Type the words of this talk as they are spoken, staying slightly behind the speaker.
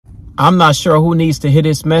I'm not sure who needs to hear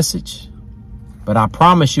this message, but I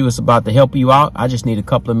promise you it's about to help you out. I just need a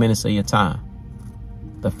couple of minutes of your time.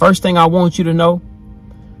 The first thing I want you to know,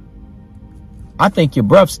 I think your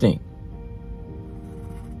breath stink.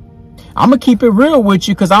 I'm going to keep it real with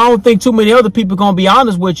you because I don't think too many other people going to be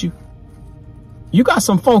honest with you. You got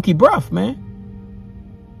some funky breath, man.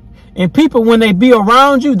 And people, when they be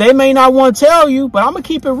around you, they may not want to tell you, but I'm going to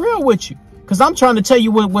keep it real with you because I'm trying to tell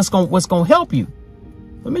you what's going to help you.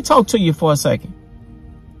 Let me talk to you for a second.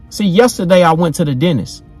 See, yesterday I went to the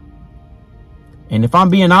dentist. And if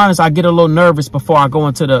I'm being honest, I get a little nervous before I go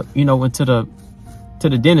into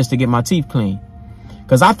the dentist to get my teeth cleaned.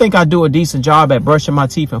 Because I think I do a decent job at brushing my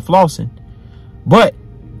teeth and flossing. But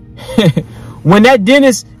when that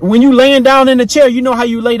dentist, when you laying down in the chair, you know how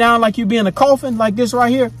you lay down like you be in a coffin like this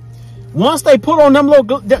right here? Once they put on them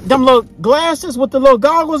little glasses with the little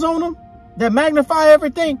goggles on them that magnify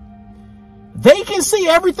everything, they can see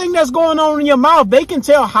everything that's going on in your mouth. They can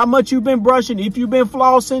tell how much you've been brushing, if you've been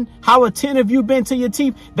flossing, how attentive you've been to your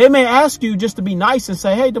teeth. They may ask you just to be nice and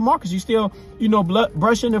say, hey, DeMarcus, you still,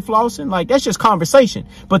 brushing and flossing? Like, that's just conversation.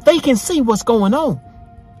 But they can see what's going on.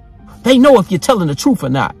 They know if you're telling the truth or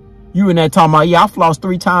not. You in there talking about, yeah, I floss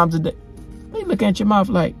 3 times a day. They look at your mouth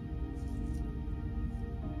like,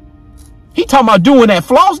 he talking about doing that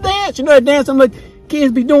floss dance? You know that dance them like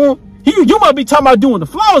kids be doing? You might be talking about doing the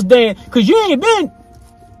floss dance because you ain't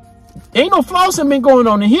no flossing been going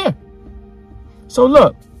on in here. So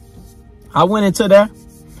look, I went into there,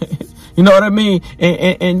 you know what I mean?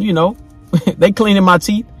 And they cleaning my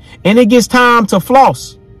teeth and it gets time to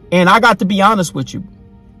floss. And I got to be honest with you.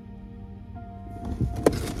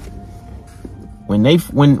 When they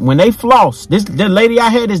floss, the lady I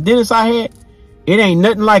had, this dentist I had, it ain't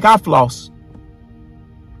nothing like I floss.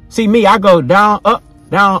 See me, I go down, up,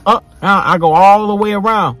 down, up. I go all the way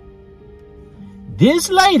around. This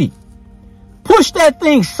lady pushed that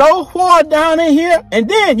thing so far down in here. And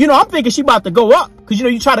then, I'm thinking she about to go up. Because,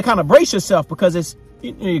 you try to kind of brace yourself because it's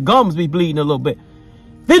your gums be bleeding a little bit.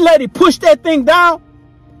 This lady pushed that thing down.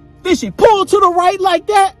 Then she pulled to the right like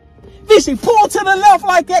that. Then she pulled to the left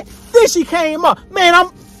like that. Then she came up. Man,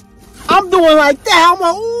 I'm doing like that. I'm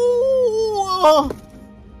like, ooh.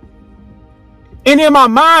 And in my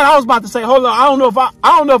mind, I was about to say, hold on, I don't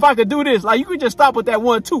know if I could do this. Like, you could just stop with that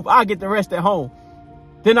one tooth. I'll get the rest at home.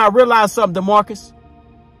 Then I realized something, DeMarcus.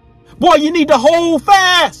 Boy, you need to hold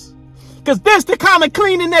fast. Because this the kind of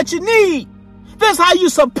cleaning that you need. This how you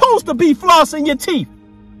supposed to be flossing your teeth.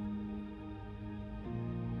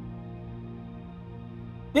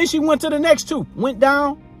 Then she went to the next tooth. Went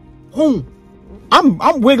down. Boom.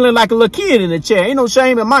 I'm wiggling like a little kid in the chair. Ain't no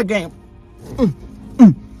shame in my game.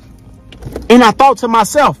 And I thought to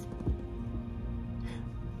myself,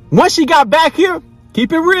 once she got back here,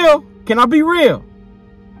 keep it real. Can I be real?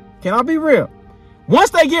 Can I be real? Once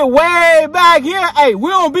they get way back here, hey, we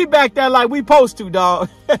don't be back there like we supposed to, dog.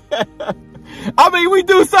 I mean, we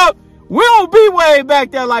do something. We don't be way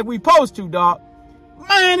back there like we supposed to, dog.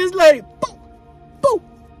 Man, this lady, boo, boo,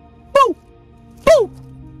 boo, boo.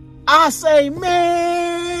 I say,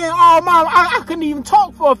 man, oh, mom, I couldn't even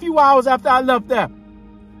talk for a few hours after I left there.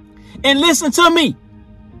 And listen to me.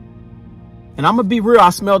 And I'm going to be real. I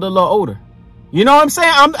smelled a little odor. You know what I'm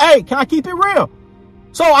saying? Hey, can I keep it real?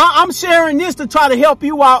 So I'm sharing this to try to help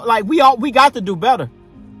you out. Like we got to do better.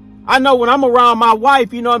 I know when I'm around my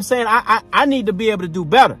wife, you know what I'm saying? I need to be able to do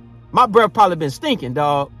better. My breath probably been stinking,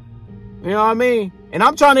 dog. You know what I mean? And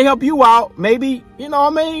I'm trying to help you out. Maybe, you know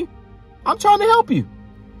what I mean? I'm trying to help you.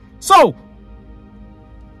 So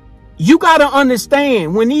you got to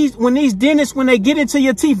understand when these dentists, when they get into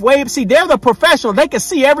your teeth, see, they're the professional. They can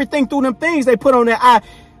see everything through them things they put on their eye.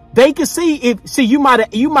 They can see you might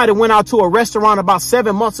have went out to a restaurant about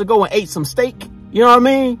 7 months ago and ate some steak. You know what I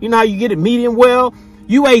mean? You know how you get it medium well?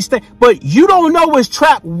 You ate steak, but you don't know what's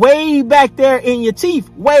trapped way back there in your teeth,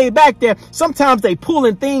 way back there. Sometimes they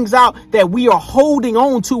pulling things out that we are holding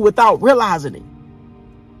on to without realizing it.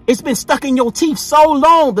 It's been stuck in your teeth so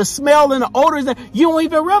long, the smell and the odors, you don't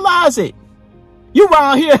even realize it. You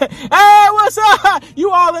around here, hey, what's up?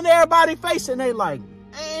 You all in everybody's face, and they like,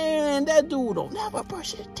 man, that dude don't never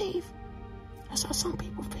brush his teeth. That's how some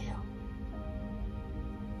people feel.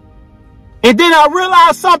 And then I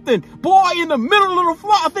realized something. Boy, in the middle of the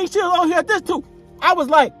floor, I think she was on here at this too. I was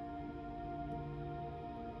like,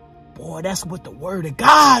 boy, that's what the word of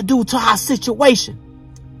God do to our situation.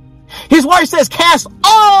 His word says, cast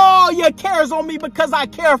all your cares on me because I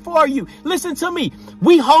care for you. Listen to me.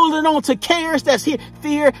 We holding on to cares that's here.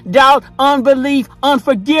 Fear, doubt, unbelief,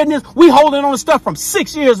 unforgiveness. We holding on to stuff from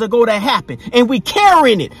 6 years ago that happened. And we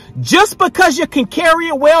carrying it. Just because you can carry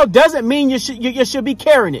it well doesn't mean you should be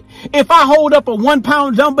carrying it. If I hold up a 1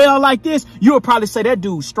 pound dumbbell like this, you would probably say that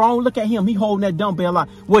dude's strong. Look at him. He holding that dumbbell out.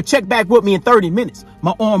 Well, check back with me in 30 minutes.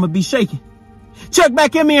 My arm would be shaking. Check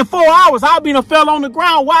back in me in 4 hours. I'll be fell on the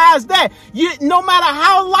ground. Why is that? No matter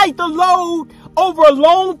how light the load, over a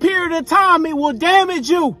long period of time, it will damage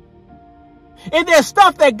you. And there's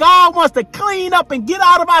stuff that God wants to clean up and get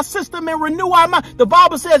out of our system and renew our mind. The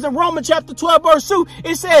Bible says in Romans chapter 12, verse 2,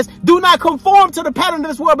 it says, do not conform to the pattern of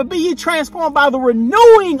this world, but be ye transformed by the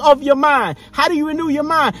renewing of your mind. How do you renew your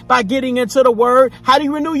mind? By getting into the word. How do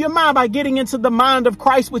you renew your mind? By getting into the mind of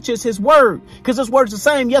Christ, which is his word. Because his word is the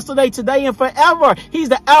same yesterday, today, and forever. He's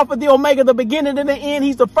the Alpha, the Omega, the beginning and the end.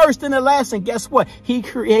 He's the first and the last. And guess what? He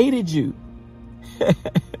created you.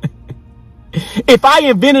 If I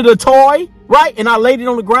invented a toy, right, and I laid it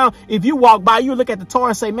on the ground, if you walk by, you look at the toy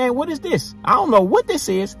and say, man, what is this? I don't know what this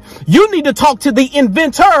is. You need to talk to the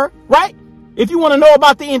inventor, right? If you want to know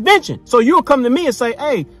about the invention. So you'll come to me and say,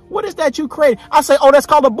 hey, what is that you created? I say, oh, that's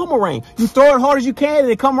called a boomerang. You throw it hard as you can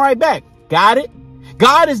and it come right back. Got it?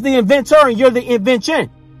 God is the inventor and you're the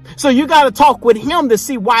invention. So you got to talk with him to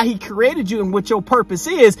see why he created you and what your purpose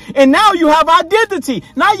is. And now you have identity.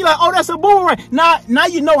 Now you're like, oh, that's a boomerang. Now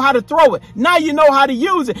you know how to throw it. Now you know how to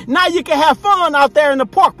use it. Now you can have fun out there in the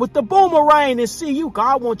park with the boomerang and see you.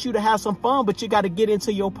 God wants you to have some fun, but you got to get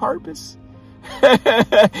into your purpose.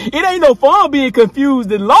 It ain't no fun being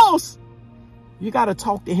confused and lost. You got to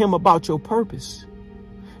talk to him about your purpose.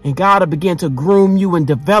 And God will begin to groom you and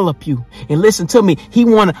develop you. And listen to me.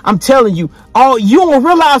 I'm telling you, you don't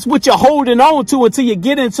realize what you're holding on to until you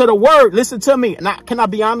get into the word. Listen to me. Now, can I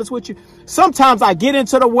be honest with you? Sometimes I get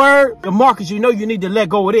into the word. DeMarcus, you need to let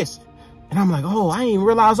go of this. And I'm like, oh, I didn't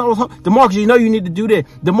realize I was. DeMarcus, you need to do this.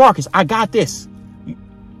 DeMarcus, I got this.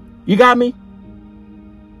 You got me?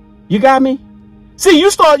 You got me? See, you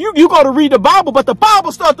go to read the Bible, but the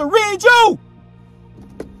Bible starts to read you.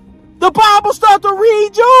 The Bible starts to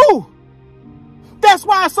read you. That's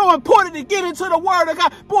why it's so important to get into the word of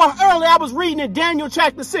God. Boy, earlier I was reading in Daniel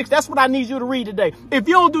chapter 6. That's what I need you to read today. If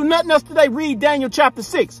you don't do nothing else today, read Daniel chapter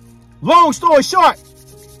 6. Long story short,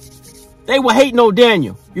 they were hating on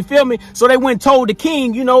Daniel. You feel me? So they went and told the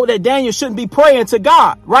king, that Daniel shouldn't be praying to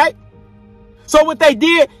God, right? So what they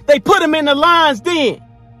did, they put him in the lion's den.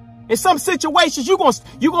 In some situations, you're going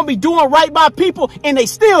to be doing right by people and they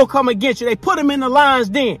still come against you. They put him in the lion's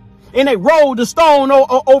den. And they rolled the stone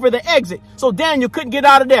over the exit. So Daniel couldn't get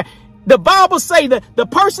out of there. The Bible say that the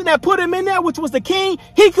person that put him in there, which was the king,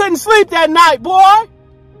 he couldn't sleep that night, boy.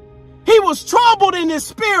 He was troubled in his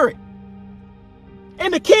spirit.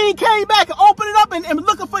 And the king came back and opened it up and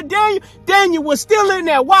looking for Daniel. Daniel was still in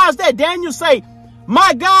there. Why is that? Daniel say,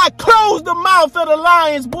 my God closed the mouth of the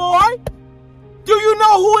lions, boy. Do you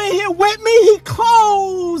know who in here with me? He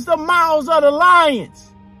closed the mouths of the lions.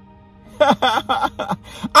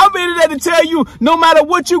 I'm in there to tell you, no matter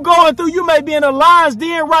what you're going through, you may be in a lion's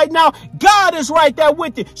den right now. God is right there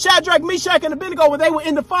with you. Shadrach, Meshach, and Abednego, when they were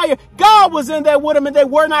in the fire, God was in there with them and they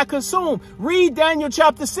were not consumed. Read Daniel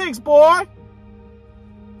chapter 6, boy.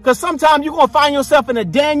 Because sometimes you're going to find yourself in a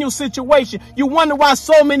Daniel situation. You wonder why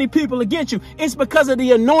so many people against you. It's because of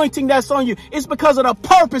the anointing that's on you. It's because of the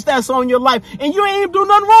purpose that's on your life. And you ain't even do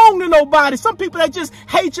nothing wrong to nobody. Some people that just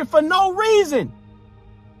hate you for no reason.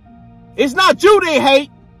 It's not you they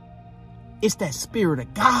hate. It's that spirit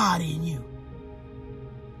of God in you.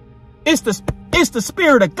 It's the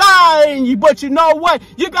spirit of God in you. But you know what?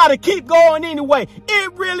 You got to keep going anyway.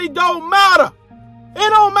 It really don't matter. It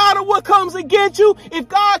don't matter what comes against you. If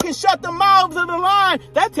God can shut the mouths of the lion,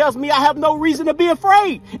 that tells me I have no reason to be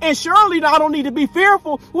afraid. And surely I don't need to be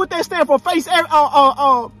fearful. What that stand for?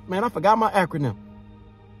 Man, I forgot my acronym.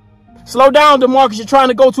 Slow down, DeMarcus. You're trying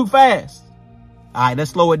to go too fast. All right,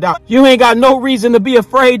 let's slow it down. You ain't got no reason to be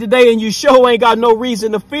afraid today, and you sure ain't got no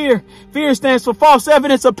reason to fear. Fear stands for false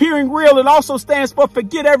evidence appearing real. It also stands for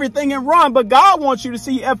forget everything and run. But God wants you to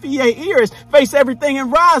see FEA, face everything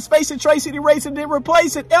and rise. Face it, trace it, erase it, then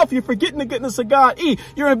replace it. F, you're forgetting the goodness of God. E,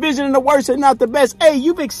 you're envisioning the worst and not the best. A,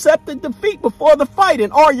 you've accepted defeat before the fight.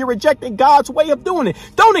 And R, you're rejecting God's way of doing it.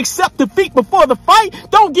 Don't accept defeat before the fight.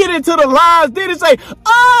 Don't get into the lies then and say,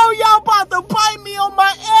 oh, y'all about to bite me on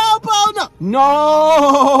my elbow. No.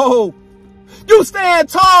 No, you stand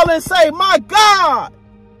tall and say, my God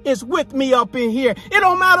is with me up in here. It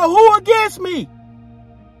don't matter who against me.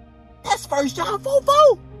 That's 1 John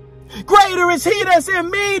 4:4. Greater is he that's in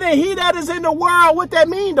me than he that is in the world. What that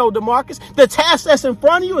mean though, DeMarcus? The task that's in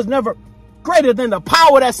front of you is never, greater than the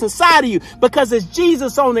power that's inside of you, because it's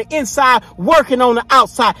Jesus on the inside working on the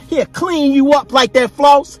outside. He'll clean you up like that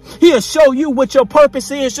floss. He'll show you what your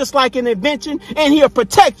purpose is, just like an invention, and he'll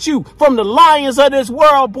protect you from the lions of this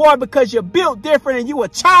world, boy, because you're built different and you a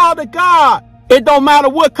child of God. It don't matter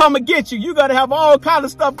what come against you. You got to have all kind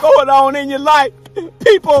of stuff going on in your life.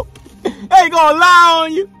 People ain't gonna lie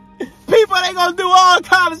on you. People ain't gonna do all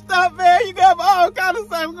kind of stuff, man. You got all kind of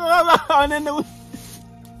stuff going on in the...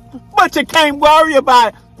 But you can't worry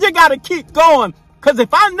about it. You got to keep going. Because if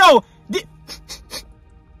I know...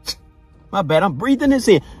 My bad, I'm breathing this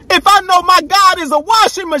in. If I know my God is a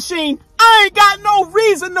washing machine, I ain't got no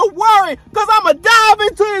reason to worry, because I'm going to dive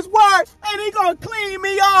into his word and he going to clean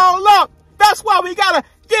me all up. That's why we got to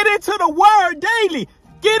get into the word daily.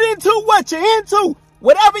 Get into what you're into.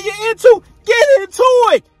 Whatever you're into, get into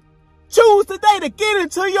it. Choose today to get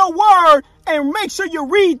into your word and make sure you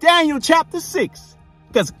read Daniel chapter 6.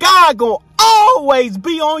 Because God going to always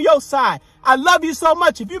be on your side. I love you so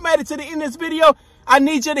much. If you made it to the end of this video, I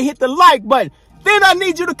need you to hit the like button. Then I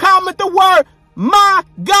need you to comment the word, my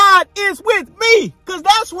God is with me. Because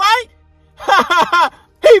that's right.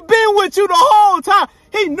 He been with you the whole time.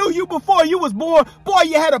 He knew you before you was born. Boy,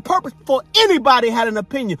 you had a purpose before anybody had an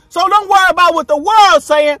opinion. So don't worry about what the world's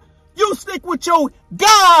saying. You stick with your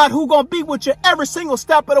God, who gonna be with you every single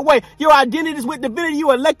step of the way. Your identity is with divinity.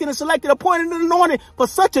 You elected and selected, appointed and anointed for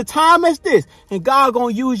such a time as this. And God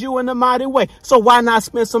gonna use you in a mighty way. So why not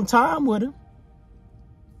spend some time with him?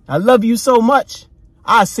 I love you so much.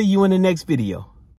 I'll see you in the next video.